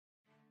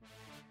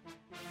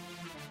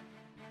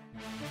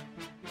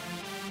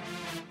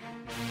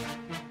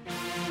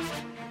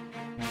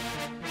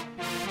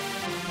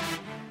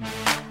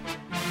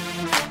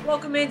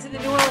Welcome into the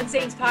New Orleans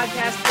Saints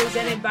podcast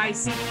presented by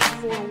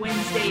SeatGeek for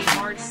Wednesday,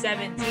 March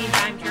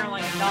 17th. I'm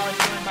Caroline Gonzalez,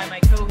 joined by my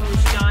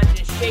co-host, John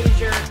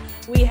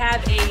DeShazier. We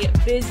have a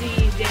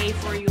busy day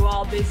for you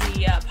all,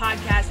 busy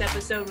podcast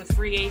episode with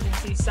free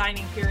agency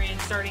signing period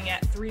starting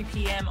at 3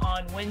 p.m.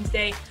 on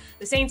Wednesday.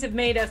 The Saints have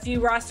made a few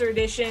roster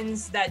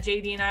additions that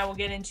JD and I will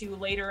get into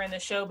later in the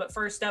show. But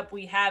first up,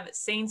 we have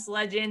Saints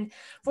legend,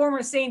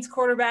 former Saints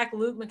quarterback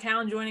Luke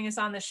McCown joining us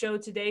on the show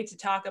today to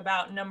talk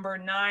about number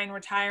 9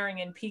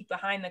 retiring and peek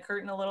behind the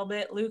curtain a little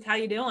bit. Luke, how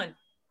you doing?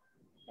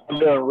 I'm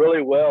doing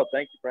really well.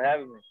 Thank you for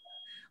having me.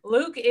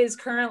 Luke is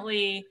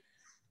currently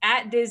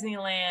at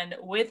Disneyland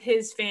with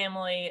his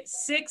family,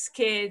 6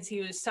 kids.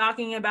 He was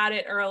talking about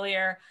it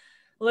earlier.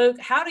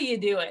 Luke, how do you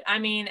do it? I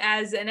mean,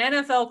 as an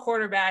NFL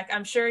quarterback,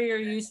 I'm sure you're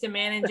used to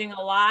managing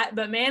a lot,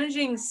 but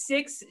managing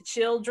 6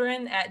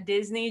 children at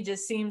Disney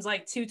just seems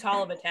like too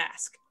tall of a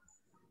task.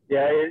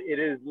 Yeah, it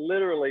is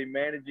literally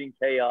managing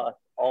chaos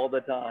all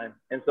the time.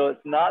 And so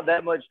it's not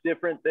that much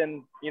different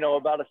than,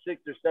 about a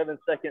 6 or 7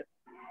 second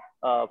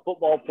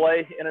football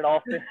play in an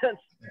offense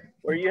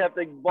where you have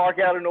to bark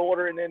out an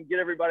order and then get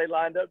everybody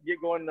lined up,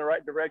 get going in the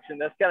right direction.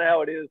 That's kind of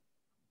how it is.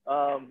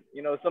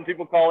 Some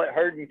people call it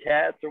herding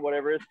cats or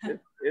whatever.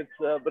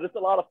 But it's a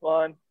lot of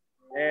fun,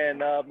 and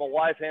my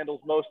wife handles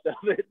most of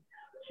it.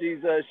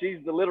 She's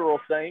the literal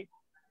saint,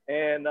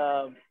 and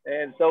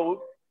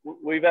so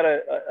we've had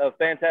a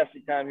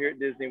fantastic time here at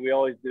Disney. We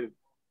always do.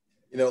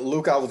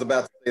 Luke, I was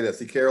about to say this.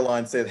 See,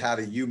 Caroline said, "How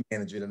do you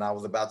manage it?" And I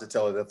was about to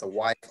tell her that the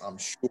wife, I'm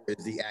sure,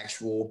 is the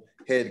actual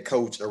head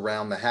coach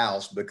around the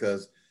house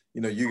because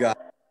you guys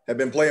have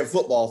been playing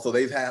football, so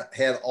they've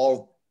had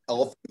all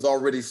things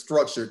already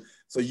structured.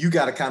 So you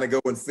got to kind of go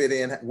and fit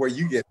in where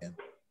you get in.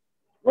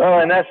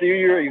 Well, and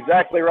you're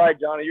exactly right,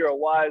 Johnny. You're a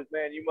wise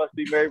man. You must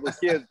be married with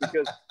kids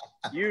because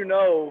you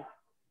know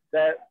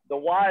that the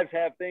wives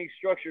have things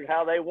structured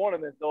how they want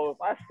them. And so if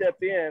I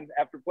step in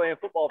after playing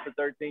football for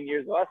 13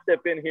 years, if I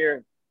step in here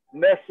and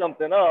mess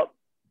something up,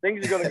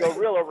 things are going to go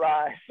real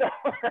awry. So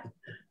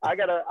I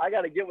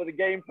gotta get with the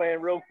game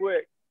plan real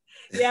quick.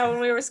 Yeah, when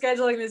we were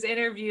scheduling this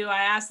interview,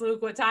 I asked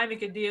Luke what time he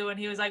could do, and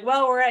he was like,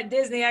 well, we're at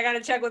Disney. I got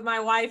to check with my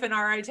wife and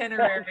our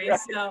itinerary.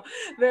 So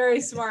very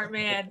smart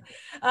man.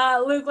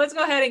 Luke, let's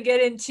go ahead and get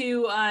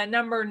into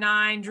number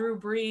 9, Drew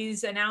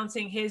Brees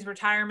announcing his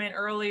retirement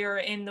earlier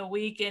in the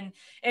week.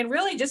 And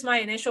really just my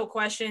initial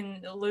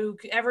question,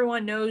 Luke,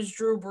 everyone knows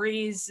Drew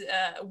Brees,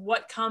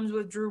 what comes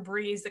with Drew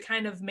Brees, the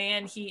kind of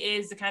man he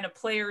is, the kind of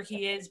player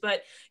he is.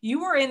 But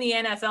you were in the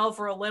NFL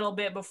for a little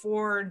bit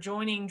before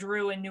joining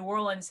Drew in New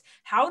Orleans.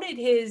 How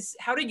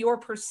did your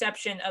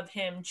perception of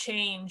him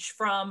change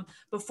from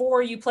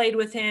before you played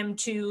with him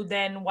to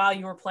then while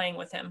you were playing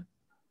with him?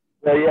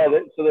 Well, yeah.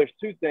 So there's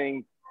 2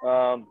 things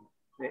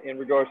in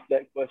regards to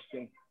that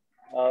question.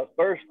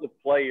 First, the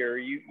player.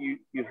 You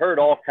heard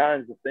all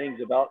kinds of things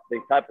about the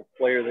type of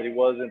player that he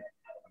was,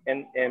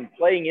 and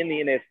playing in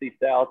the NFC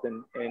South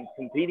and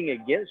competing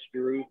against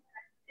Drew.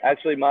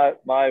 Actually, my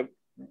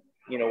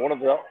one of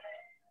the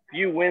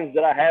few wins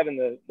that I have in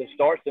the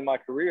starts in my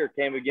career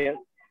came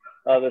against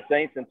the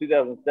Saints in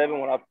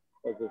 2007 when I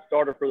was a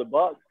starter for the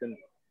Bucks, and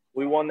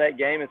we won that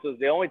game. And so it was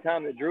the only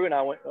time that Drew and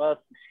I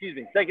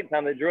second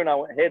time that Drew and I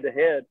went head to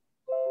head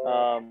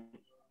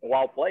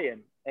while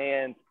playing.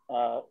 And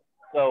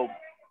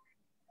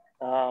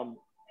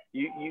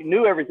you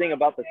knew everything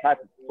about the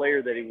type of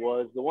player that he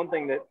was. The one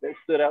thing that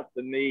stood out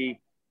to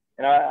me,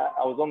 and I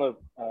was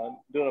on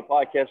doing a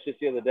podcast just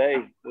the other day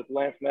with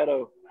Lance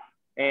Meadow,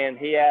 and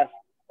he asked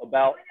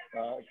about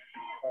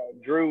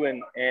Drew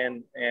and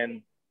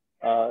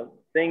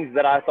things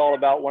that I thought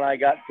about when I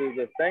got to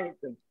the Saints.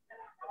 And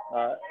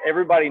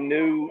everybody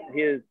knew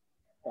his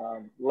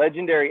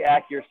legendary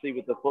accuracy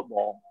with the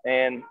football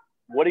and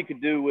what he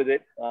could do with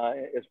it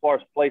as far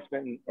as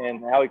placement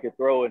and how he could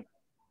throw it.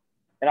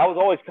 And I was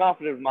always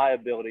confident of my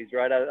abilities,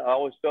 right? I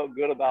always felt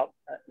good about,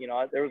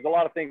 there was a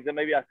lot of things that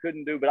maybe I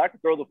couldn't do, but I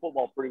could throw the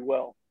football pretty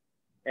well.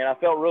 And I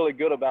felt really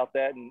good about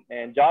that.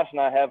 And Josh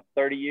and I have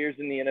 30 years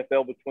in the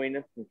NFL between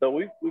us. And so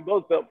we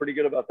both felt pretty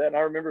good about that. And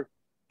I remember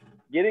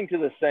getting to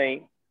the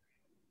Saints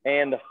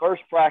and the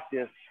first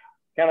practice,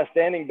 kind of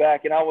standing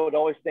back, and I would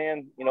always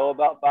stand,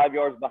 about 5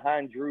 yards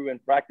behind Drew in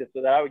practice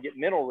so that I would get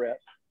mental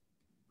reps.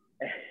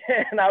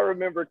 And I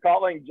remember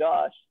calling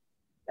Josh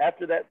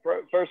after that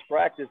first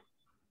practice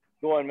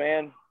going,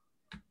 man,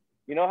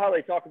 you know how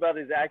they talk about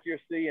his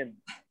accuracy? And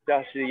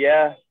Josh said,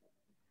 yeah.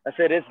 I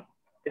said,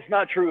 it's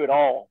not true at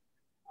all.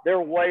 They're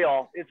way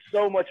off. It's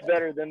so much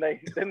better than they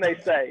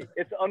say.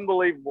 It's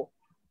unbelievable.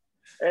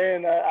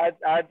 And I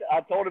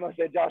told him, I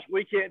said, Josh,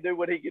 we can't do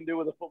what he can do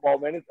with a football,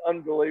 man. It's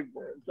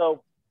unbelievable. And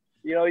so,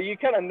 you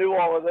kind of knew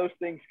all of those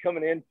things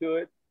coming into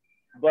it.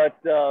 But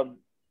the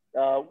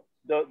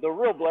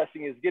real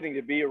blessing is getting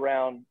to be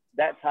around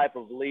that type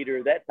of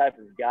leader, that type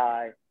of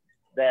guy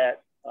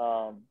that,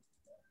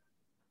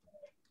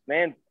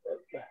 man,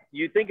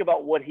 you think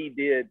about what he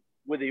did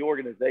with the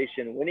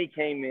organization when he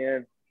came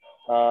in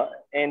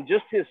and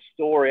just his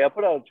story. I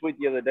put out a tweet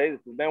the other day. This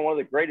has been one of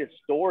the greatest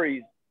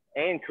stories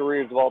and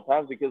careers of all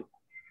time because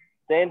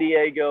San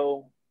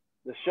Diego,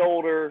 the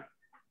shoulder,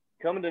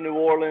 coming to New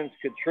Orleans,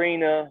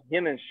 Katrina,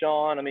 him and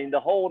Sean. I mean, the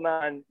whole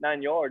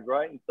nine yards,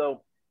 right? And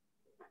so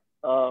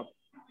a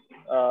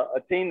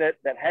team that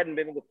hadn't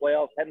been in the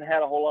playoffs, hadn't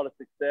had a whole lot of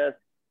success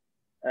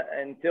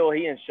until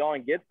he and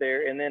Sean get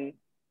there. And then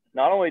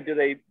not only do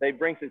they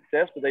bring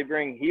success, but they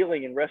bring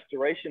healing and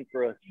restoration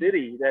for a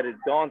city that had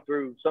gone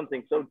through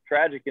something so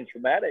tragic and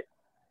traumatic.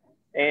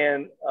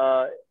 And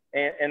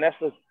that's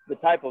the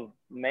type of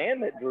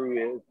man that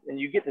Drew is. And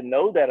you get to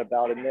know that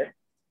about him, that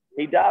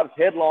he dives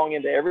headlong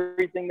into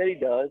everything that he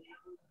does.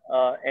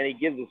 And he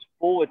gives his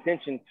full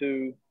attention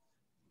to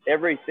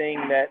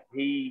everything that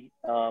he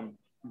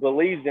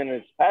believes in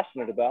and is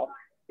passionate about.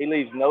 He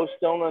leaves no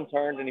stone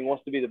unturned, and he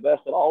wants to be the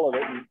best at all of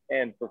it.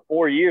 And for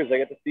 4 years, I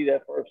got to see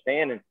that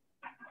firsthand. And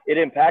it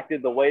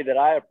impacted the way that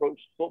I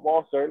approached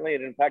football, certainly.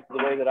 It impacted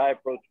the way that I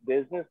approached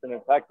business, and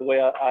impacted the way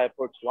I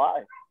approached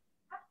life.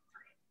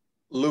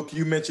 Luke,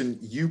 you mentioned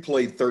you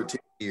played 13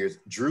 years.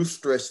 Drew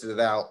stretched it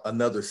out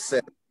another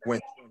 7,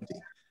 went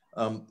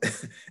 20.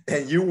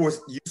 And you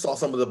saw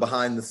some of the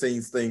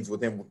behind-the-scenes things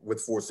with him with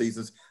 4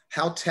 seasons.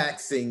 How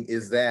taxing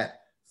is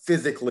that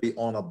physically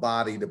on a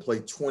body to play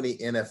 20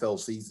 NFL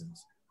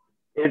seasons?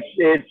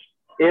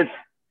 It's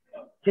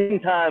 10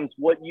 times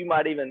what you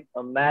might even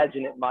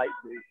imagine it might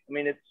be. I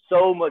mean, it's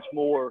so much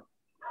more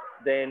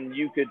than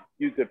you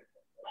could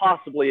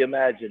possibly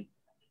imagine.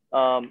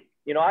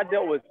 I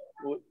dealt with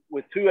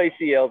 2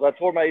 ACLs. I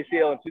tore my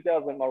ACL in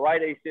 2000, my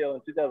right ACL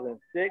in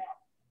 2006,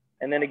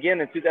 and then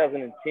again in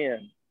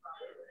 2010.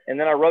 And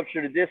then I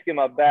ruptured a disc in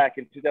my back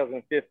in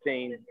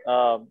 2015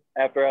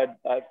 after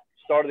I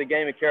started the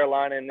game in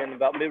Carolina, and then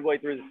about midway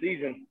through the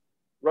season,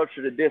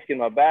 ruptured a disc in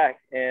my back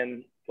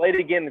and played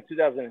again in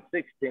 2016.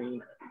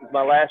 It was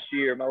my last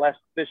year, my last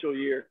official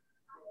year.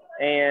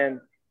 And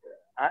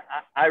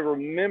I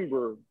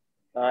remember,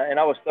 and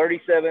I was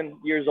 37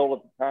 years old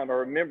at the time, I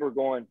remember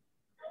going,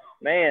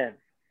 man,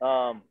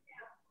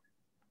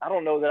 I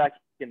don't know that I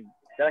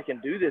can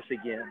do this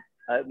again.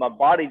 My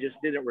body just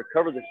didn't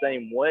recover the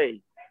same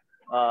way.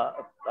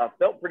 I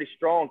felt pretty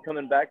strong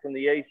coming back from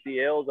the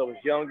ACLs. I was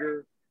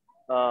younger,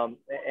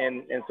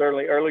 and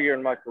certainly earlier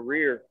in my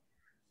career,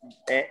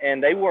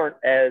 and they weren't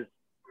as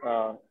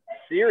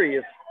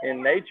serious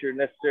in nature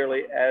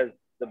necessarily as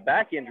the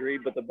back injury,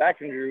 but the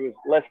back injury was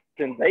less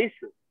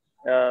invasive.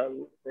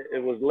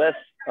 It was less,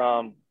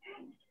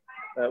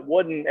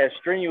 wasn't as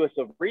strenuous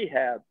of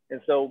rehab.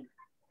 And so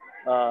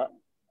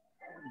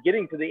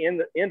getting to the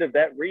end of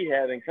that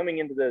rehab and coming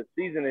into the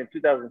season in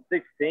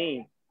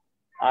 2016,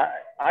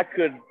 I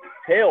could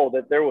tell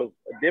that there was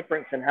a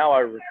difference in how I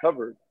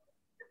recovered,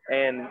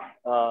 and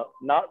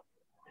not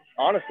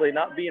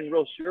being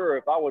real sure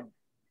if I would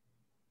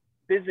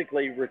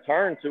physically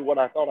return to what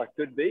I thought I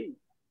could be.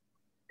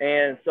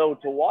 And so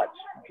to watch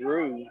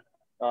Drew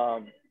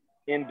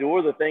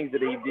endure the things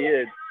that he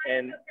did,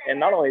 and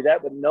not only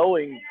that, but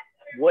knowing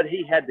what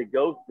he had to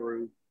go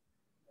through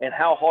and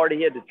how hard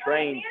he had to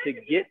train to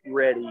get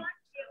ready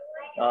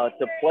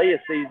to play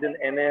a season,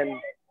 and then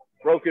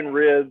broken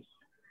ribs,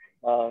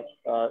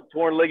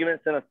 torn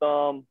ligaments in a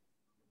thumb,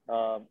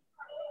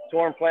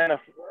 torn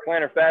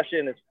plantar fascia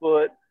in his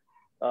foot,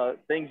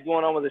 things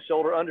going on with his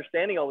shoulder,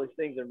 understanding all these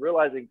things and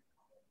realizing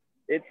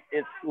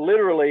it's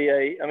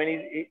literally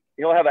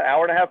he'll have an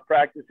hour and a half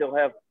practice. He'll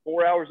have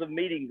 4 hours of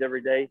meetings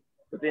every day,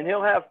 but then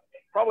he'll have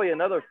probably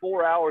another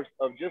 4 hours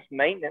of just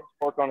maintenance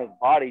work on his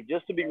body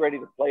just to be ready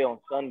to play on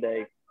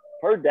Sunday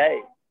per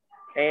day.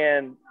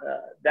 And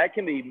that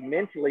can be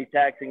mentally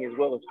taxing as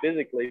well as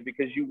physically,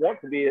 because you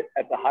want to be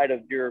at the height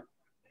of your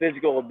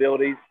physical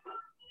abilities,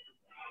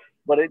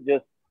 but it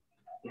just,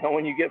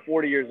 when you get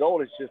 40 years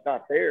old, it's just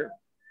not there.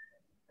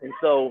 And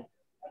so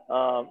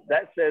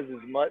that says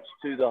as much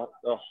to the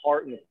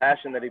heart and the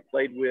passion that he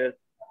played with,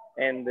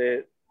 and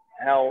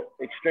how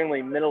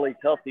extremely mentally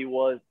tough he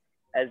was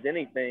as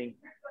anything,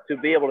 to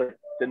be able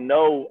to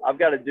know I've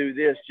got to do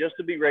this just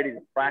to be ready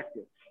to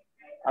practice.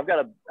 I've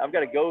got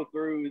to go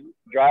through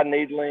dry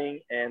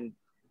needling and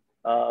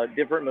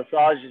different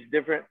massages,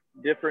 different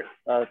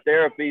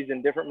therapies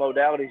and different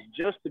modalities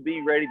just to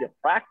be ready to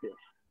practice,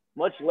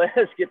 much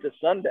less get to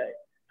Sunday.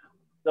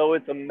 So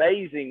it's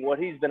amazing what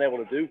he's been able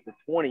to do for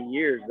 20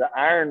 years. The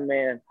Iron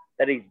Man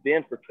that he's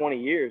been for 20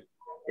 years,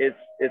 it's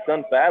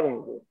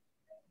unfathomable.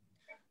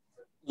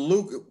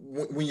 Luke,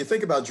 when you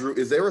think about Drew,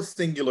 is there a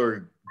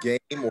singular game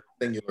or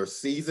singular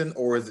season,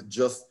 or is it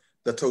just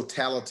the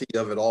totality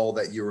of it all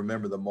that you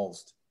remember the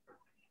most?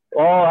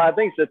 Oh, I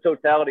think it's the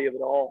totality of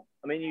it all.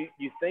 I mean,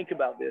 you think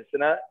about this,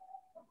 and I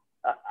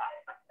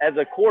as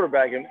a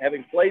quarterback and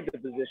having played the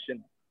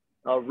position,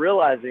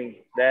 realizing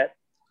that,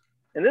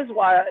 and this is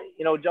why,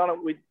 John, of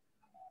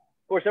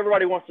course,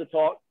 everybody wants to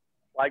talk,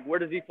 like, where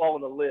does he fall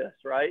on the list,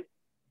 right?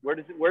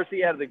 Where's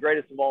he at the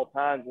greatest of all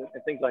times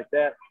and things like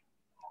that.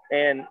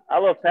 And I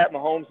love Pat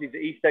Mahomes. He's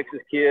an East Texas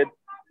kid.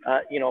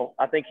 I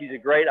think he's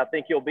I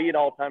think he'll be an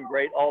all-time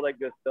great, all that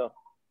good stuff.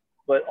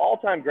 But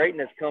all-time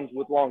greatness comes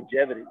with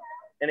longevity,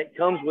 and it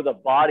comes with a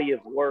body of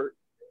work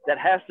that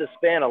has to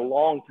span a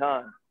long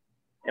time.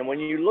 And when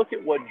you look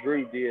at what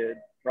Drew did,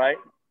 right,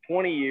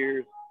 20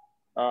 years,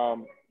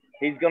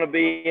 He's going to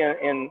be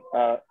in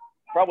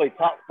probably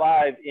top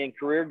 5 in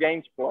career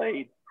games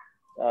played,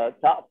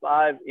 top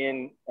 5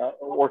 in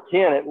or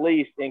 10 at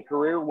least in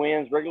career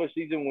wins, regular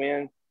season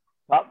wins,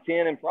 top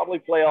 10 and probably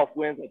playoff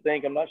wins. I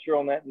think, I'm not sure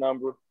on that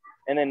number.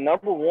 And then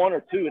number 1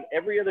 or 2 in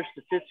every other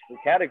statistical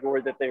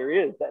category that there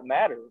is that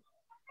matters.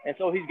 And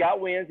so he's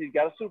got wins. He's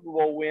got a Super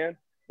Bowl win.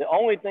 The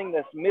only thing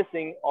that's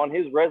missing on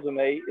his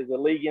resume is a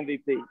league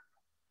MVP,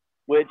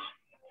 which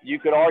you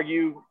could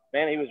argue,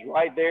 man, he was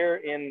right there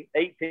in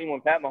 18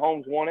 when Pat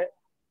Mahomes won it.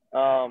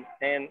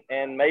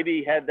 And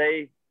maybe had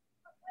they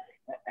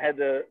had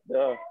the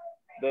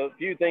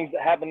few things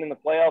that happened in the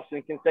playoffs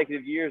in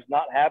consecutive years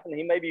not happen,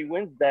 he maybe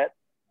wins that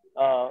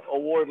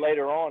award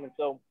later on. And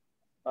so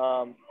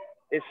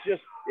it's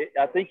just,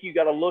 I think you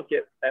got to look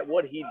at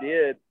what he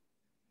did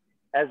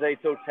as a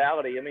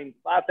totality. I mean,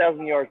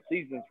 5,000-yard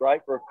seasons,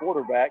 right, for a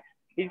quarterback.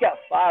 He's got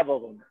 5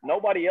 of them.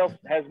 Nobody else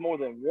has more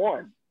than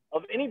 1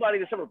 of anybody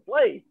that's ever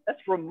played. That's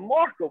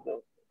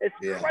remarkable. It's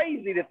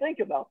crazy to think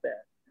about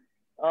that.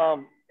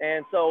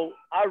 And so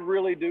I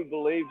really do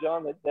believe,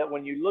 John, that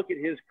when you look at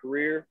his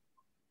career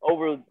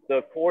over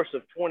the course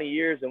of 20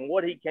 years and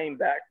what he came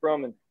back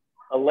from, and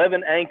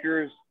 11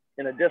 anchors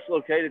in a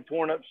dislocated,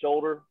 torn up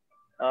shoulder,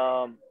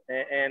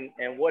 and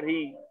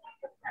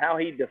how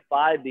he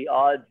defied the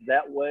odds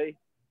that way.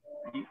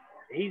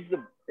 He's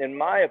in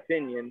my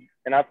opinion,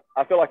 and I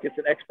feel like it's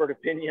an expert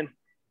opinion,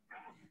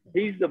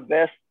 he's the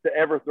best to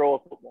ever throw a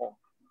football.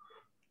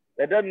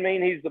 That doesn't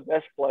mean he's the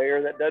best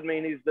player. That doesn't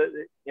mean he's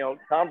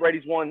Tom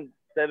Brady's won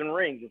 7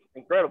 rings. It's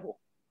incredible.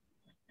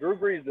 Drew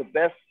Brees is the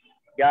best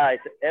guy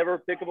to ever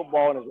pick up a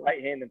ball in his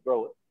right hand and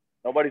throw it.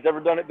 Nobody's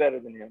ever done it better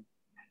than him.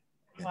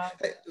 Wow.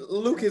 Hey,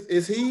 Luke,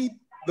 is he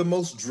the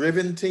most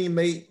driven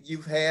teammate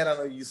you've had? I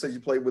know you said you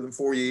played with him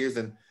 4 years,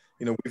 and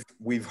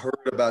we've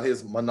heard about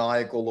his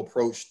maniacal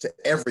approach to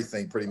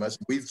everything. Pretty much,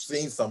 we've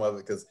seen some of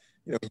it because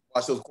you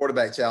watch those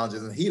quarterback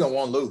challenges, and he don't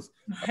want to lose.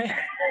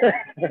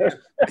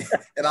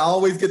 And I used to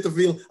always get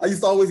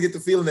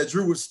the feeling that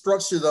Drew would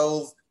structure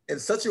those in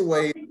such a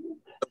way,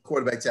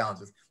 quarterback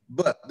challenges.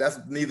 But that's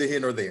neither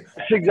here nor there.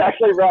 That's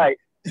exactly right.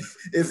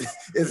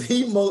 Is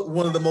he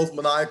one of the most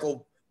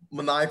maniacal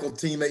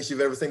teammates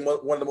you've ever seen?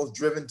 One of the most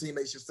driven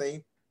teammates you've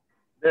seen?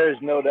 There's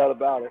no doubt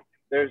about it.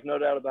 There's no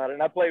doubt about it.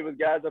 And I played with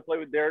guys. I played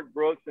with Derek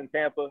Brooks in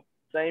Tampa.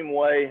 Same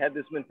way. Had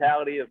this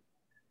mentality of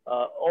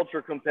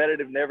ultra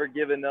competitive, never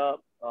giving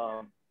up.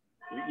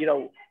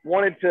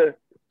 Wanted to,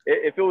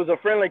 if it was a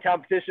friendly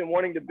competition,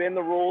 wanting to bend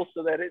the rules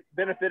so that it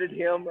benefited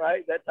him,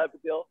 right? That type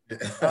of deal.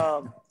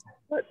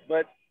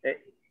 But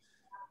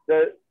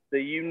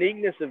the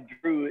uniqueness of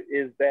Drew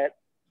is that,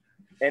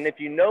 and if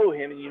you know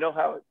him and you know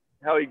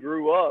how he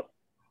grew up,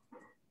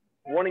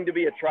 wanting to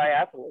be a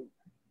triathlete.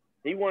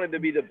 He wanted to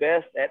be the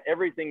best at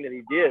everything that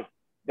he did: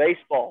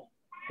 baseball,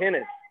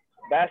 tennis,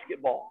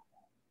 basketball,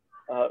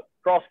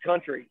 cross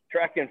country,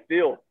 track and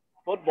field,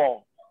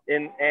 football.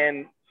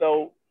 And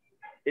so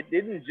it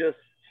didn't just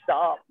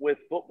stop with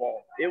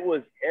football. It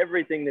was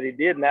everything that he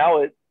did.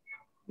 Now it's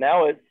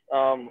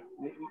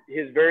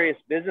his various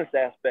business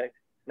aspects.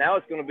 Now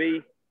it's going to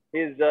be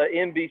his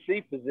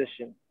NBC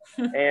position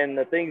and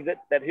the things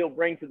that he'll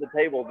bring to the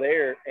table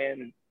there,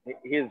 and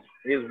his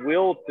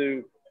will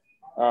to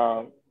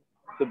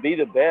be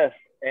the best.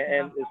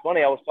 And it's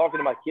funny, I was talking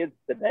to my kids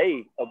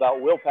today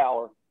about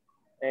willpower,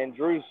 and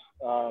Drew's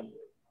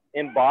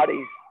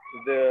embodies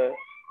the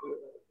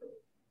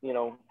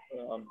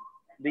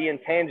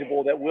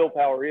intangible that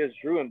willpower is.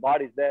 Drew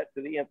embodies that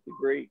to the nth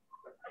degree.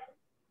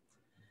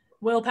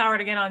 Willpower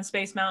to get on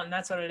Space Mountain.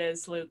 That's what it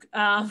is, Luke.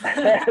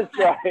 That's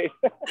right.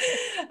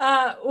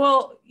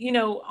 Well,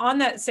 on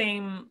those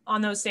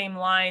same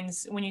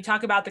lines, when you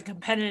talk about the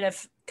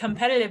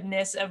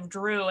competitiveness of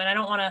Drew, and I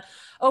don't want to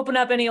open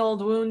up any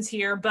old wounds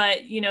here,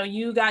 but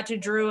you got to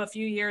Drew a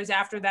few years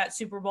after that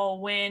Super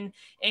Bowl win,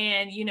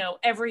 and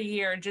every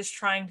year just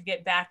trying to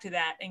get back to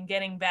that and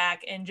getting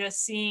back, and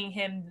just seeing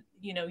him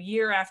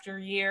year after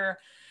year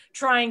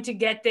trying to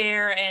get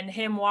there, and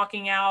him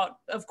walking out,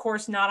 of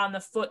course, not on the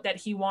foot that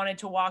he wanted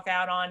to walk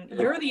out on.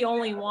 You're the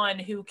only one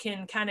who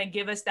can kind of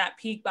give us that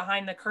peek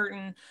behind the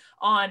curtain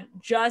on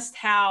just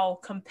how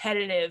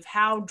competitive,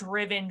 how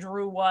driven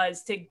Drew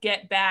was to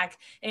get back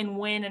and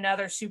win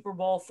another Super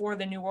Bowl for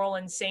the New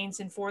Orleans Saints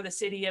and for the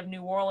city of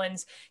New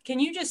Orleans. Can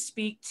you just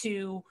speak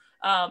to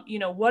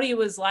what he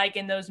was like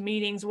in those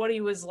meetings, what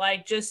he was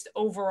like just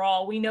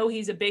overall? We know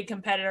he's a big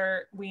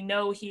competitor. We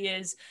know he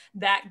is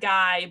that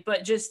guy,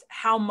 but just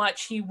how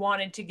much he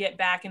wanted to get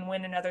back and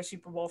win another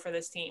Super Bowl for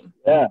this team.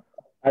 Yeah,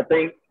 I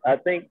think,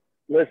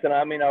 listen,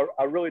 I mean,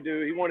 I really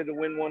do. He wanted to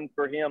win one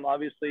for him.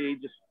 Obviously,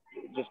 just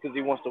because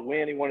he wants to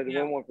win, he wanted to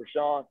win one for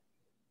Sean.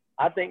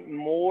 I think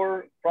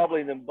more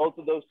probably than both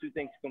of those two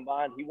things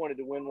combined, he wanted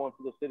to win one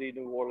for the city of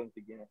New Orleans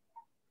again.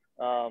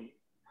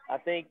 I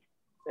think,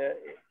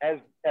 as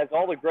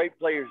all the great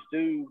players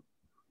do,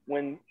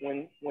 when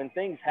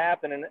things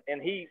happen,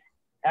 and he,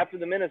 after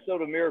the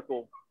Minnesota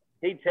Miracle,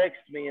 he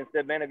texted me and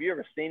said, "Man, have you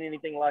ever seen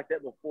anything like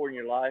that before in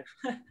your life?"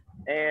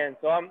 And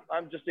so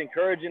I'm just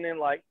encouraging him,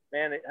 like,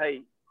 man,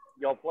 hey,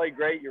 Y'all play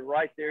great. You're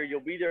right there.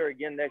 You'll be there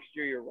again next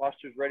year. Your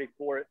roster's ready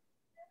for it.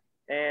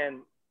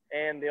 And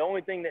the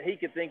only thing that he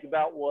could think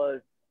about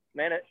was,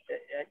 man,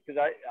 because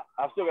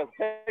I've still got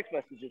text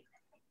messages.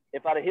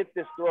 If I'd have hit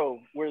this throw,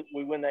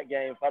 we win that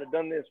game. If I'd have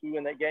done this, we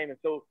win that game. And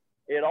so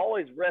it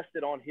always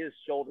rested on his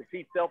shoulders.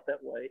 He felt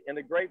that way. And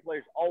the great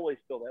players always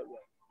feel that way.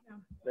 Yeah.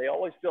 They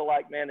always feel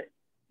like, man,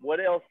 what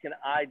else can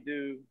I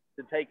do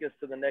to take us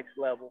to the next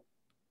level?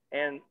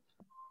 And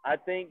I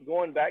think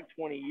going back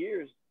 20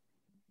 years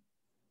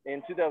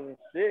in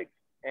 2006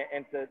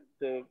 and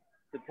to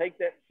take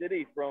that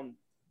city from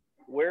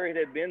where it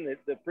had been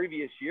the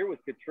previous year with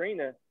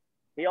Katrina,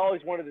 he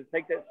always wanted to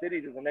take that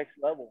city to the next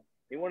level.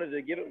 He wanted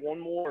to give it one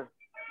more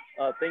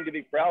thing to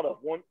be proud of,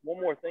 one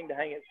more thing to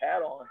hang its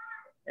hat on.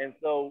 And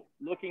so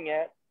looking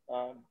at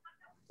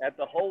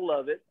the whole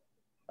of it,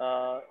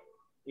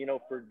 you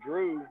know, for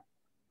Drew,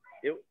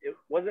 it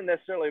wasn't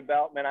necessarily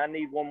about, man, I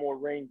need one more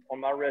ring on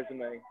my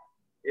resume.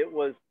 It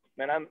was,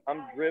 man,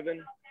 I'm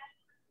driven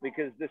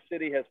because this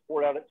city has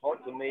poured out its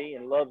heart to me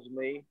and loves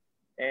me,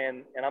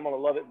 and I'm going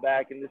to love it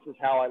back, and this is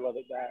how I love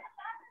it back.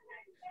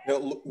 You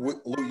know,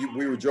 Luke,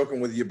 we were joking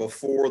with you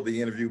before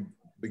the interview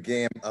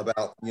began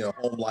about, you know,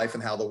 home life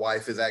and how the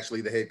wife is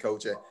actually the head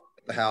coach at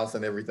the house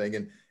and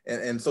everything.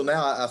 And so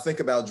now I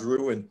think about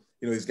Drew, and,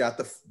 you know, he's got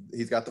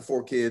the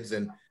 4 kids,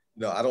 and,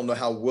 you know, I don't know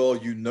how well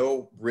you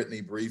know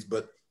Brittany Breeze,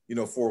 but, you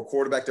know, for a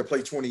quarterback to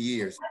play 20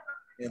 years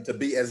and to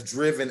be as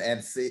driven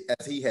as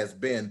he has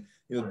been,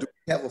 you know, do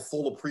you have a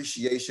full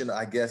appreciation,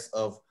 I guess,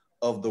 of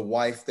the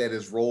wife that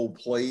is role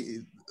play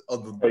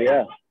of the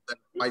that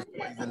wife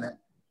plays in that?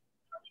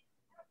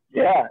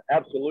 Yeah,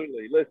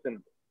 absolutely.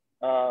 Listen,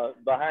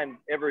 behind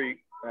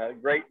every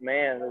great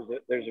man,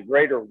 there's a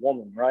greater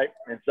woman, right?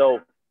 And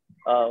so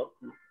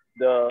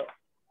the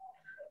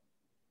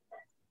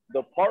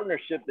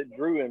partnership that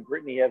Drew and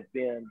Brittany have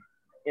been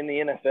in the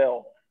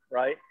NFL,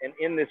 right, and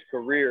in this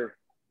career,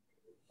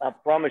 I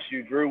promise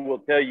you, Drew will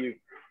tell you,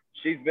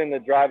 she's been the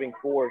driving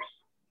force.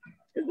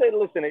 Because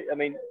listen, I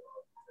mean,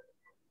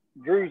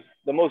 Drew's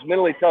the most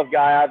mentally tough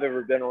guy I've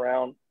ever been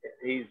around.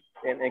 He's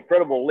an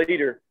incredible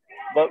leader,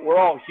 but we're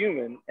all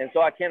human. And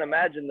so I can't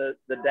imagine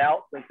the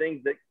doubts and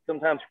things that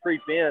sometimes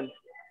creep in.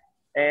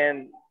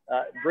 And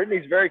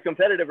Brittany's very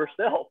competitive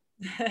herself.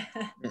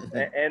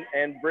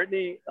 and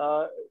Brittany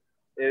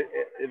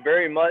it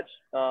very much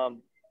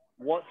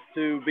wants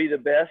to be the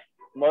best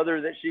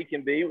mother that she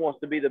can be, wants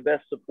to be the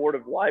best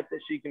supportive wife that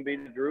she can be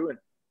to Drew.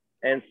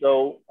 And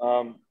so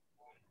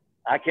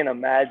I can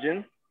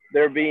imagine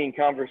there being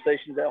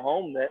conversations at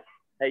home that,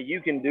 hey,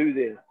 you can do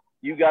this.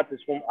 You got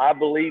this one. I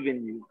believe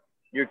in you.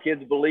 Your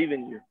kids believe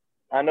in you.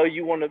 I know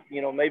you want to,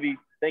 you know, maybe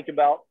think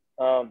about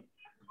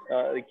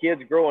the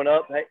kids growing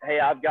up.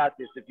 Hey, I've got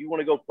this. If you want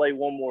to go play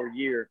one more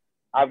year,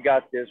 I've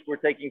got this. We're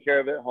taking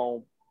care of it at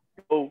home.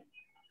 Go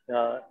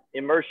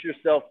immerse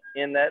yourself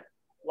in that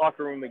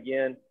locker room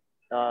again.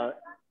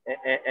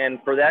 And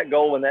for that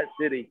goal in that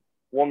city,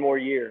 one more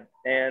year.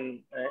 And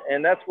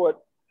that's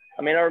what,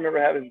 I mean, I remember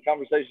having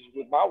conversations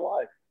with my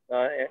wife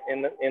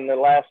in the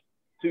last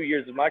 2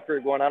 years of my career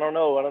going, I don't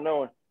know.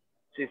 And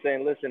she's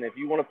saying, listen, if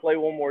you want to play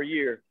one more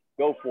year,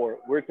 go for it.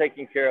 We're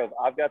taking care of it.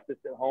 I've got this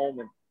at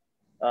home.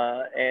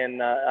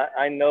 And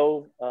I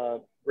know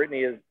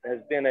Brittany has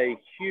been a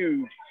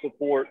huge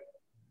support,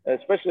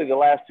 especially the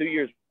last 2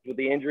 years with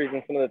the injuries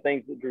and some of the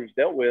things that Drew's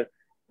dealt with,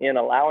 in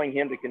allowing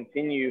him to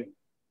continue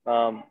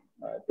to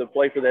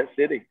play for that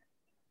city.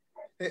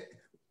 Hey,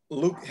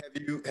 Luke,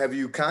 have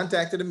you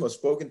contacted him or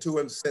spoken to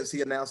him since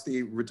he announced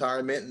the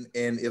retirement?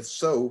 And if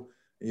so,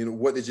 you know,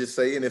 what did you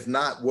say? And if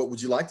not, what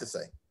would you like to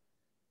say?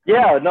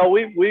 Yeah, no,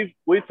 we've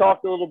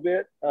talked a little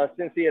bit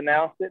since he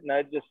announced it, and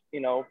I just,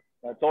 you know,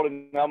 I told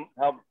him how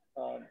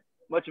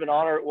much of an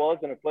honor it was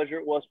and a pleasure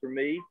it was for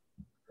me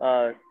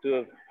to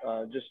have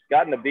just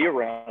gotten to be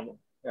around him.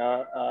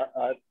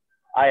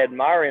 I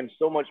admire him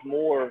so much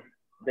more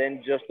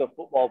than just a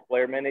football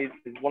player. Man, he's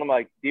one of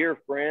my dear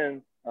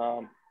friends.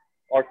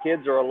 Our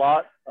kids are a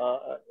lot,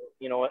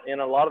 you know, in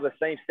a lot of the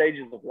same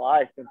stages of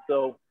life. And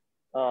so,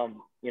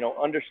 you know,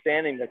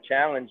 understanding the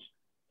challenge.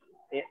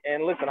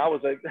 And listen, I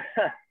was a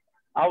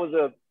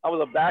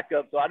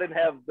backup, so I didn't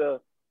have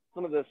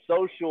some of the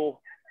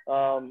social,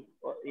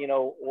 you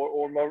know,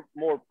 or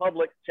more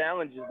public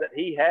challenges that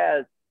he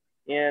has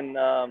in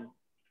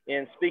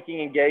speaking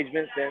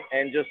engagements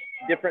and just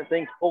different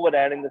things pull it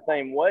at him the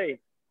same way.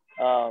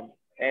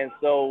 And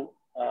so,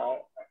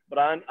 but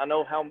I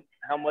know how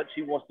much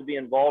he wants to be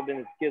involved in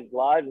his kids'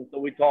 lives. And so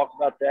we talk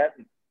about that.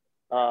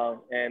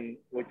 And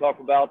we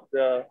talk about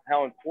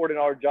how important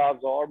our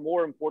jobs are,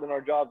 more important our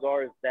jobs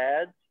are as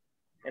dads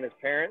and as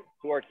parents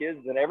to our kids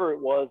than ever it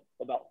was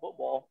about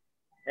football.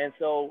 And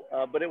so,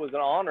 but it was an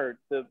honor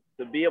to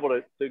be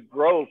able to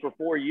grow for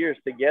 4 years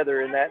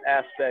together in that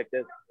aspect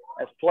as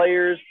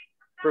players,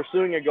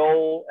 pursuing a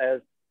goal, as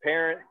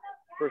parents,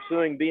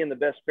 pursuing being the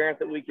best parent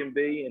that we can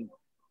be. And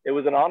it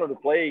was an honor to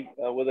play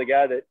with a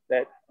guy that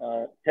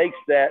takes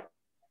that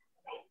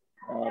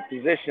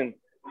position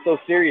so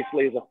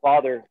seriously as a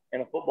father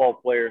and a football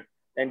player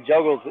and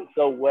juggles it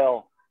so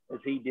well as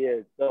he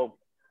did. So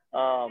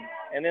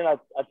And then I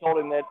told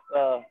him that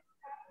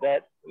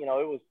that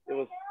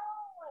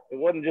it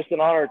wasn't just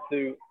an honor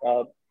to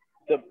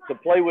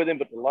play with him,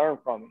 but to learn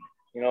from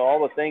him.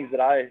 All the things that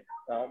I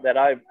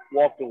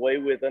walked away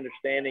with,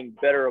 understanding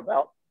better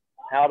about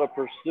how to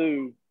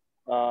pursue,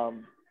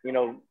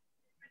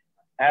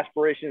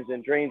 aspirations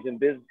and dreams and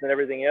business and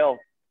everything else,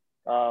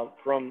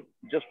 from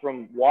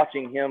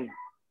watching him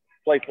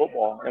play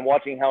football and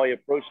watching how he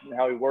approached it and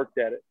how he worked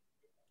at it.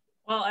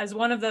 Well, as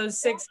one of those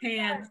 6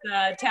 hands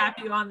tap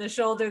you on the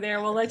shoulder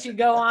there, we'll let you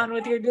go on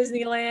with your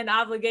Disneyland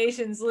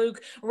obligations,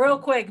 Luke. Real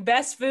quick,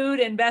 best food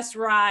and best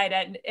ride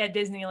at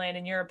Disneyland,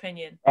 in your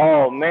opinion?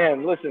 Oh,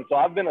 man, listen, so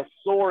I've been a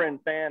Soarin'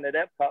 fan at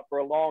Epcot for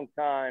a long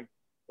time,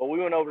 but we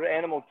went over to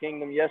Animal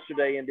Kingdom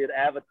yesterday and did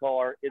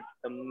Avatar. It's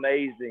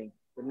amazing.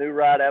 The new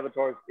ride,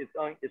 Avatar,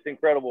 it's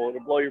incredible.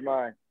 It'll blow your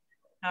mind.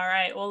 All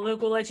right. Well,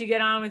 Luke, we'll let you get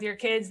on with your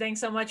kids.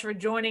 Thanks so much for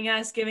joining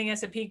us, giving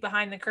us a peek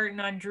behind the curtain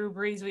on Drew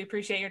Brees. We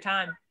appreciate your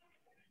time.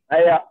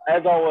 Hey,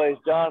 as always,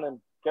 John and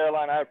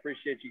Caroline, I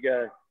appreciate you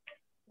guys.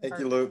 Thank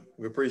you, Luke.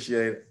 We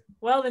appreciate it.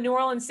 Well, the New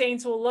Orleans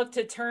Saints will look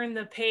to turn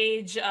the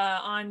page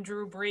on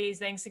Drew Brees.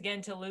 Thanks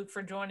again to Luke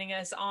for joining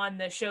us on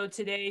the show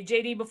today.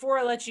 JD, before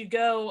I let you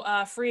go,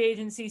 free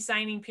agency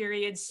signing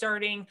period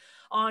starting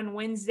on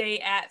Wednesday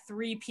at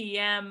 3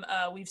 p.m.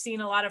 We've seen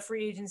a lot of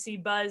free agency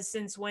buzz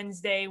since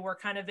Wednesday. We're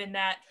kind of in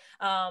that,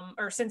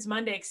 or since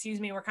Monday, excuse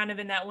me, we're kind of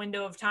in that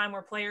window of time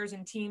where players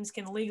and teams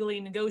can legally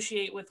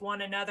negotiate with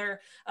one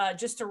another.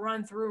 Just to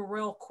run through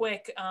real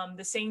quick,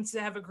 the Saints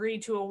have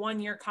agreed to a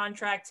 1-year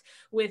contract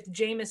with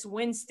Jameis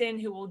Winston,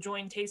 who will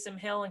join Taysom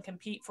Hill and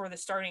compete for the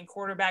starting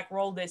quarterback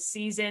role this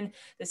season.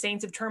 The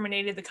Saints have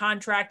terminated the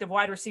contract of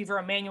wide receiver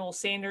Emmanuel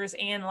Sanders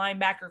and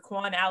linebacker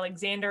Quan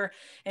Alexander.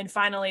 And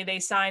finally, they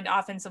signed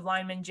offensive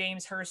lineman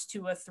James Hurst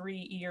to a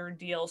 3-year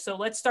deal. So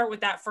let's start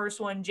with that first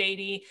one,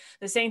 JD.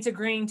 The Saints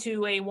agreeing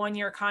to a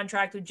 1-year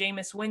contract with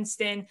Jameis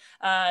Winston.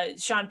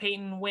 Sean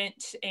Payton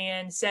went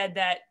and said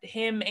that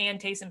him and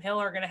Taysom Hill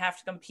are going to have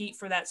to compete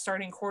for that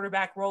starting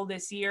quarterback role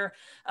this year.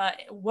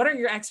 What are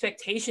your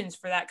expectations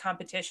for that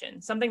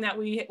competition? Something that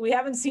we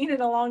haven't seen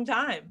in a long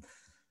time.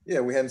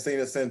 Yeah, we hadn't seen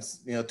it since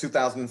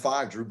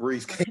 2005. Drew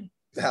Brees came in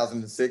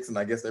 2006, and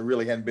I guess there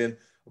really hadn't been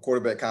a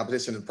quarterback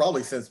competition, and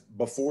probably since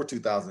before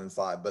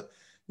 2005. But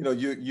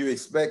you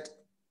expect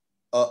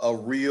a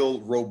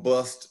real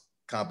robust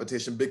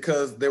competition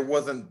because there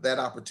wasn't that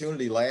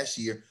opportunity last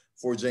year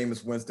for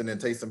Jameis Winston and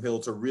Taysom Hill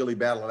to really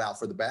battle it out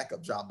for the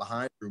backup job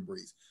behind Drew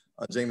Brees.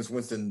 Jameis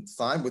Winston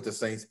signed with the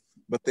Saints,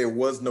 but there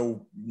was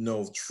no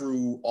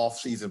true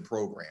offseason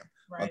program.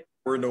 Right.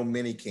 There were no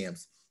mini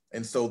camps.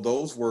 And so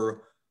those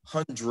were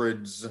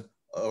hundreds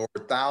or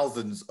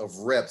thousands of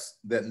reps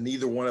that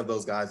neither one of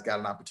those guys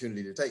got an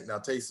opportunity to take. Now,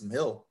 Taysom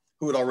Hill,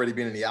 who had already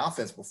been in the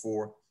offense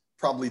before,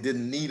 probably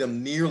didn't need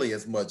him nearly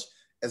as much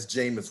as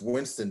Jameis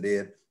Winston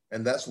did.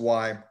 And that's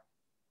why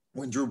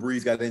when Drew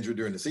Brees got injured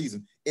during the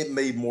season, it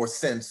made more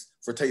sense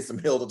for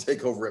Taysom Hill to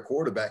take over at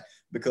quarterback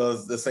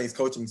because the Saints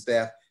coaching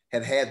staff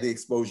had the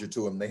exposure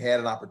to him. They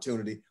had an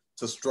opportunity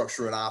to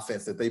structure an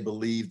offense that they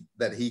believed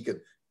that he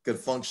could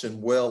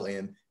function well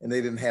in, and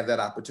they didn't have that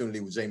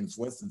opportunity with Jameis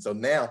Winston. So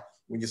now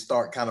when you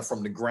start kind of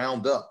from the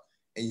ground up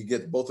and you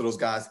get both of those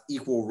guys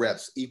equal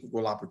reps,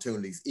 equal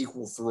opportunities,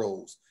 equal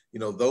throws,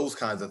 those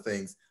kinds of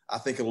things, I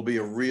think it'll be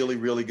a really,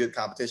 really good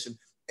competition,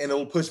 and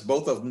it'll push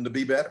both of them to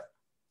be better.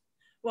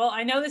 Well,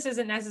 I know this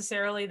isn't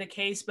necessarily the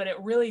case, but it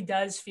really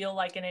does feel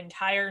like an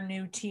entire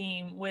new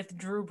team with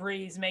Drew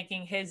Brees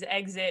making his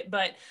exit.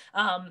 But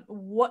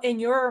what in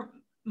your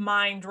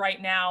mind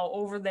right now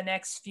over the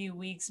next few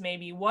weeks,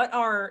 maybe, what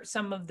are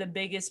some of the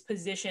biggest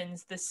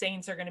positions the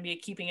Saints are going to be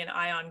keeping an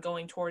eye on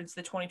going towards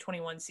the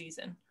 2021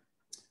 season?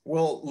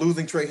 Well,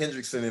 losing Trey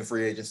Hendrickson in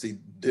free agency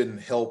didn't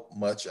help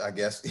much, I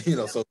guess,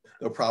 so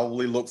they'll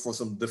probably look for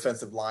some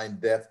defensive line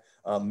depth.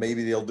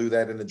 Maybe they'll do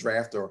that in the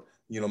draft, or,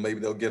 maybe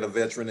they'll get a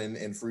veteran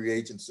in free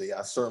agency.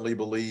 I certainly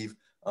believe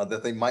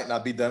that they might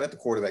not be done at the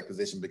quarterback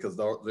position because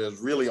there's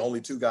really only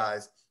 2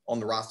 guys on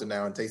the roster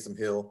now, in Taysom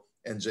Hill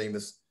and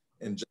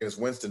Jameis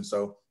Winston.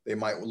 So they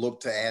might look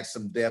to add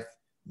some depth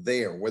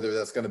there, whether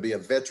that's going to be a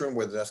veteran,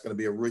 whether that's going to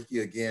be a rookie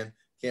again,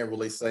 can't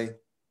really say.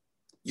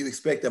 You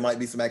expect there might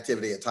be some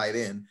activity at tight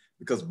end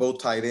because both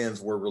tight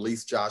ends were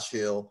released, Josh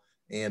Hill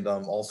and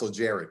also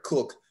Jared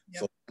Cook.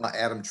 Yep. So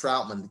Adam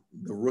Troutman,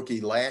 the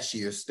rookie last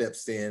year,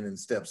 steps in and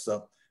steps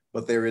up,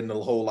 but there isn't a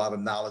whole lot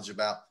of knowledge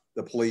about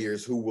the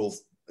players who will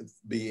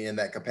be in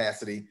that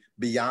capacity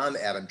beyond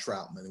Adam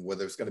Troutman,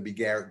 whether it's going to be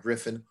Garrett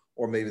Griffin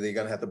or maybe they're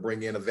going to have to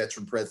bring in a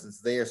veteran presence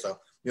there. So,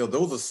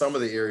 those are some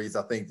of the areas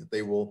I think that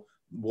they will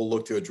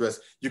look to address.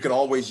 You can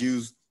always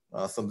use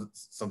some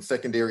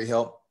secondary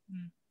help.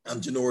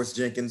 Janoris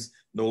Jenkins,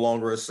 no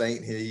longer a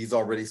Saint. He's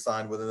already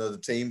signed with another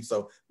team.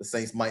 So the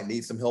Saints might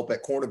need some help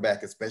at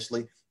cornerback,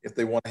 especially if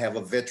they want to have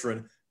a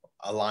veteran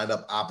lined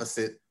up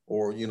opposite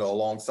or,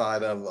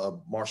 alongside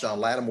of Marshawn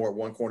Lattimore at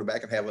one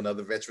cornerback and have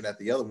another veteran at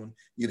the other one.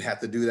 You'd have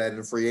to do that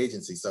in free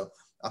agency. So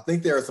I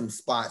think there are some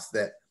spots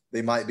that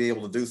they might be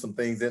able to do some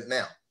things in.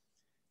 Now,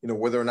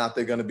 whether or not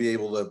they're going to be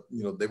able to,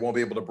 they won't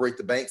be able to break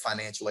the bank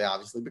financially,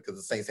 obviously, because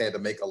the Saints had to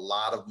make a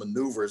lot of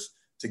maneuvers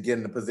to get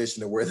in a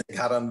position to where they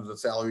got under the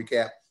salary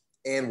cap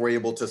and were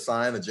able to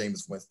sign a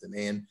Jameis Winston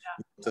and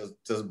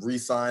to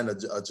re-sign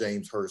a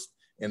James Hurst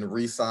and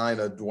re-sign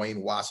a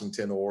Dwayne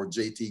Washington or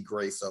JT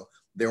Gray. So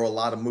there were a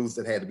lot of moves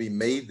that had to be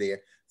made there.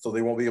 So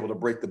they won't be able to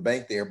break the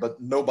bank there. But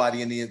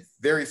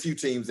very few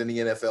teams in the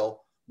NFL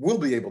will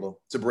be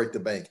able to break the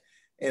bank.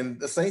 And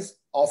the Saints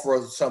offer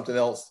us something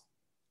else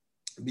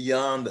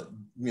beyond,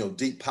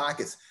 deep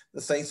pockets. The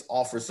Saints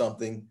offer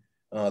something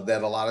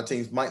that a lot of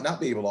teams might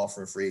not be able to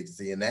offer in free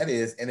agency, and that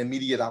is an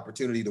immediate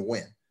opportunity to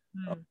win.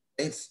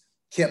 Saints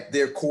kept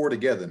their core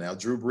together. Now,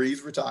 Drew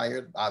Brees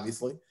retired,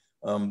 obviously.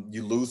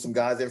 You lose some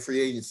guys in free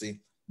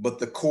agency, but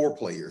the core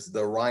players,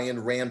 the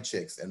Ryan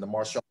Ramczyks and the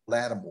Marshawn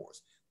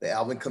Lattimores, the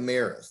Alvin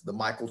Kamaras, the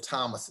Michael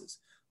Thomases,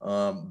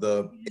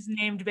 he's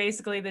named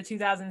basically the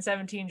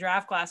 2017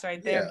 draft class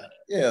right there.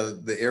 Yeah,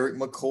 the Eric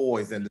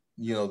McCoys and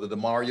the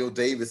DeMario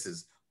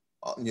Davises,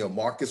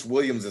 Marcus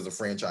Williams is a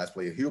franchise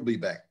player. He'll be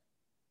back.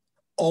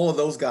 All of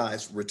those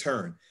guys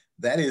return.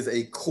 That is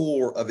a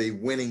core of a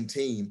winning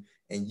team,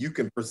 and you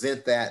can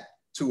present that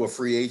to a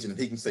free agent,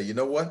 and he can say, you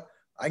know what?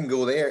 I can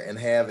go there and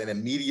have an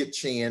immediate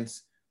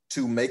chance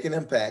to make an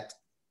impact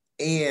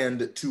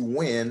and to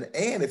win.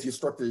 And if you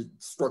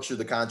structure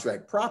the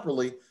contract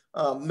properly,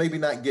 maybe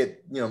not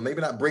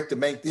break the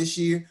bank this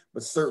year,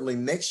 but certainly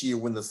next year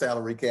when the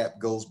salary cap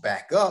goes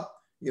back up,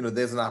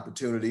 there's an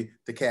opportunity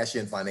to cash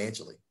in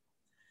financially.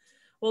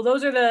 Well,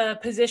 those are the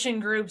position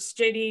groups,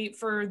 JD,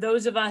 for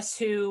those of us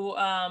who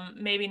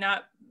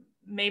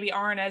maybe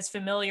aren't as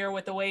familiar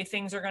with the way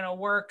things are going to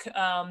work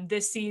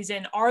this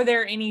season. Are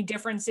there any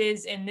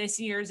differences in this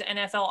year's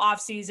NFL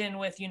offseason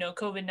with,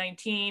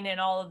 COVID-19 and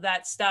all of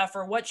that stuff,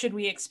 or what should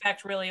we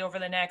expect really over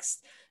the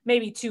next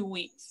maybe 2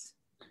 weeks?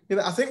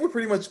 I think we're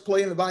pretty much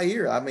playing it by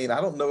ear. I mean, I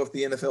don't know if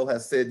the NFL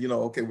has said,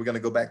 okay, we're going to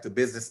go back to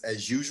business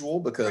as usual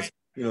because,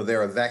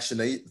 there are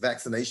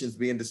vaccinations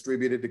being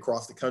distributed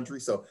across the country.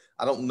 So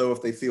I don't know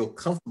if they feel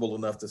comfortable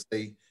enough to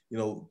say,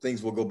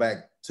 things will go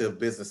back to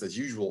business as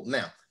usual.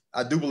 Now,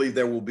 I do believe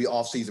there will be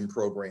off-season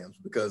programs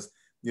because,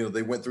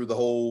 they went through the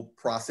whole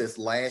process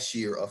last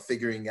year of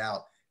figuring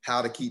out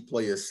how to keep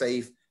players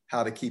safe,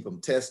 how to keep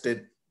them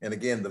tested. And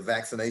again, the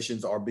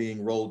vaccinations are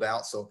being rolled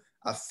out. So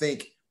I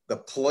think the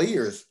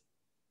players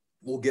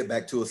will get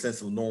back to a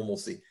sense of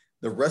normalcy.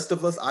 The rest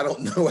of us, I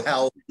don't know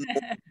how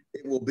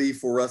it will be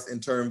for us in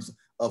terms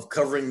of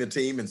covering the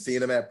team and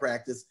seeing them at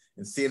practice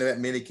and seeing them at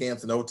mini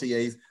camps and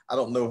OTAs. I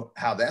don't know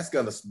how that's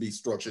going to be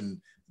structured.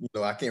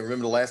 I can't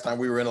remember the last time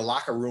we were in a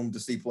locker room to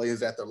see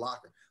players at their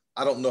locker.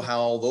 I don't know how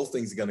all those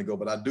things are going to go,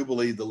 but I do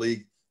believe the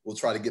league will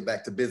try to get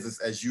back to business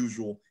as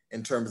usual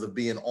in terms of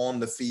being on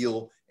the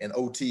field and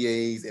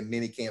OTAs and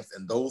mini camps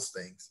and those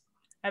things.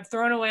 I've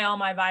thrown away all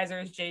my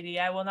visors, JD.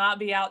 I will not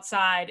be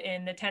outside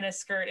in the tennis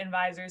skirt and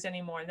visors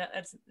anymore.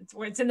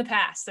 It's in the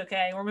past.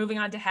 Okay, we're moving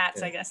on to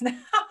hats, I guess now.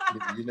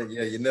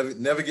 You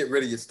never get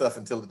rid of your stuff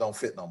until it don't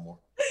fit no more.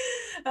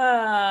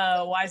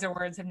 Wiser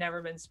words have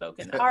never been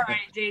spoken. All right,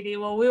 JD.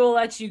 Well, we will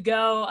let you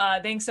go.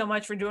 Thanks so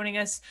much for joining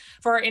us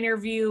for our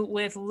interview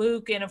with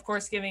Luke, and of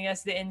course, giving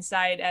us the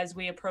insight as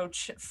we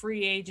approach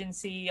free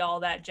agency,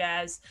 all that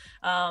jazz.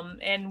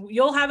 And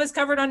you'll have us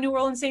covered on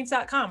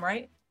NewOrleansSaints.com,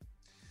 right?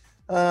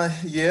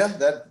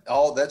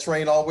 That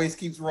train always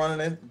keeps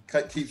running.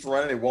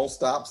 It won't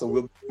stop. So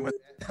we'll be doing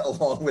that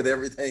along with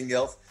everything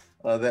else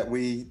that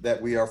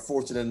we are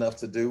fortunate enough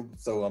to do.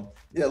 So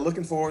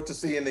looking forward to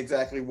seeing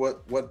exactly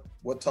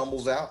what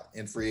tumbles out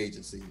in free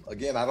agency.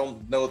 Again, I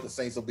don't know if the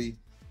Saints will be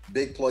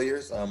big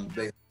players.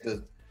 They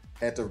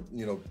had to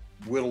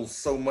whittle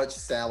so much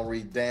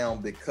salary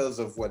down because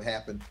of what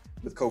happened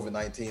with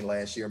COVID-19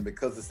 last year, and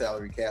because the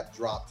salary cap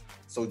dropped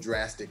so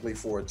drastically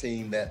for a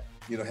team that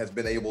has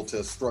been able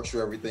to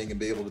structure everything and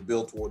be able to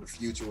build toward the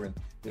future and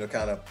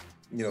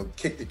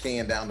kick the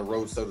can down the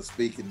road, so to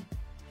speak. And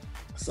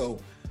so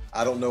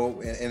I don't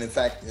know. And in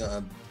fact,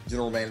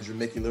 General Manager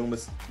Mickey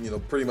Loomis,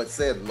 pretty much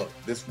said, look,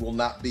 this will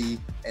not be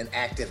an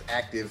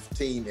active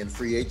team in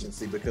free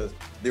agency because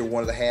they're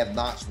one of the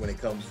have-nots when it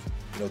comes,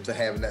 to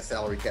having that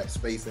salary cap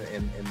space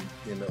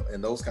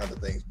and those kinds of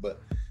things.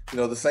 But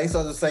the Saints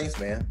are the Saints,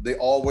 man. They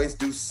always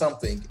do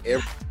something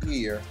every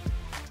year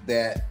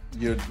that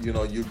you're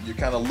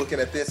kind of looking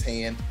at this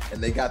hand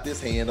and they got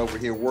this hand over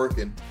here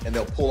working, and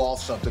they'll pull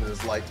off something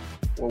that's like,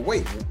 well,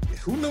 wait,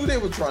 who knew they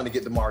were trying to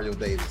get DeMario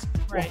Davis?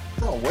 Right.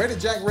 Well, where did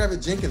Jack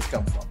Rabbit Jenkins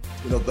come from?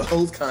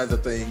 Those kinds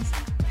of things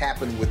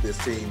happen with this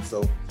team.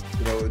 So,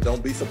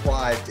 don't be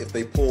surprised if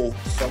they pull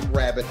some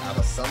rabbit out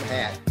of some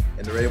hat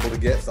and they're able to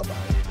get somebody.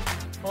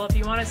 Well, if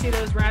you want to see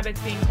those rabbits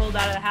being pulled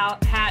out of the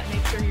hat,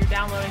 make sure you're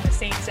downloading the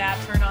Saints app,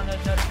 turn on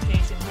those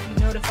notifications,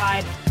 be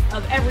notified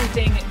of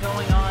everything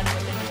going on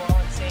with the